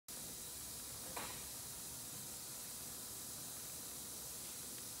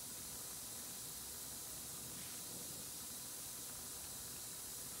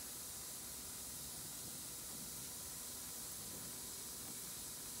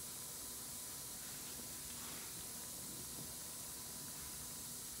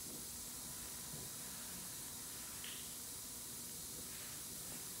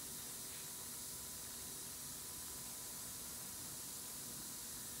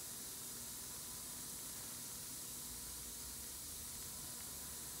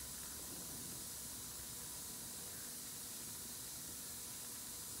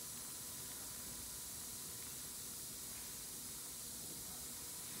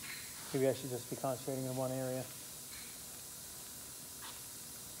Maybe I should just be concentrating in one area.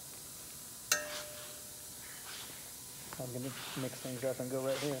 I'm going to mix things up and go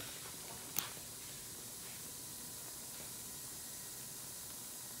right here.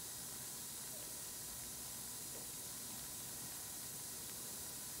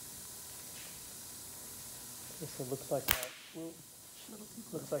 Okay, so it looks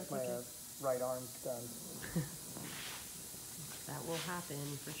like my right arm's done. That will happen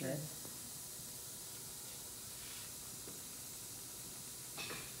for sure. Yeah.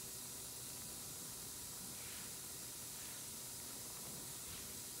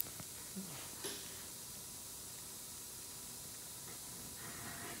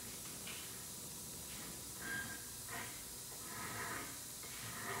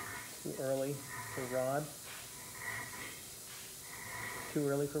 Too early for rod? Too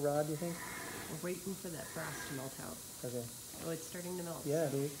early for rod, do you think? We're waiting for that brass to melt out. Okay. Oh, it's starting to melt. Yeah,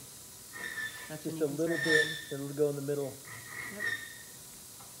 so dude. that's Just a little bit. It'll go in the middle. Yep.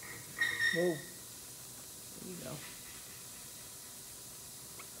 Whoa. There you go.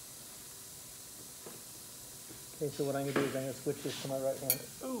 Okay, so what I'm going to do is I'm going to switch this to my right hand.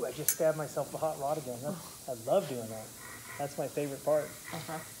 Ooh, I just stabbed myself with a hot rod again. I love doing that. That's my favorite part.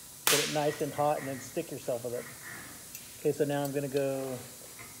 Uh-huh. Get it nice and hot and then stick yourself with it. Okay, so now I'm going to go...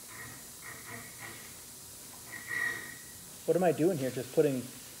 What am I doing here? Just building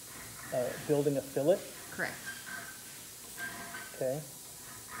a fillet? Correct. Okay. There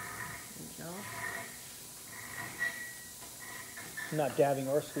you go. I'm not dabbing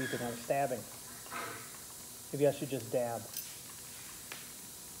or sweeping, I'm stabbing. Maybe I should just dab.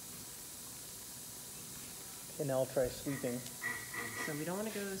 Okay, now I'll try sweeping. So we don't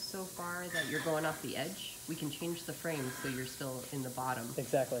want to go so far that you're going off the edge. We can change the frame so you're still in the bottom.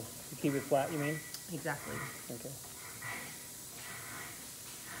 Exactly. You keep it flat, you mean? Exactly. Okay.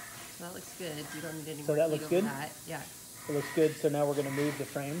 So that looks good. You don't need any So more that heat looks over good? that. Yeah. It looks good, so now we're going to move the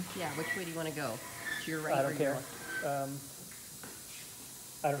frame. Yeah, which way do you want to go? To your right I don't or care. your left?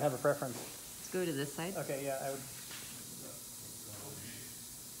 I don't have a preference. Let's go to this side. Okay, yeah, I would...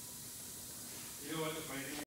 You know what the funny thing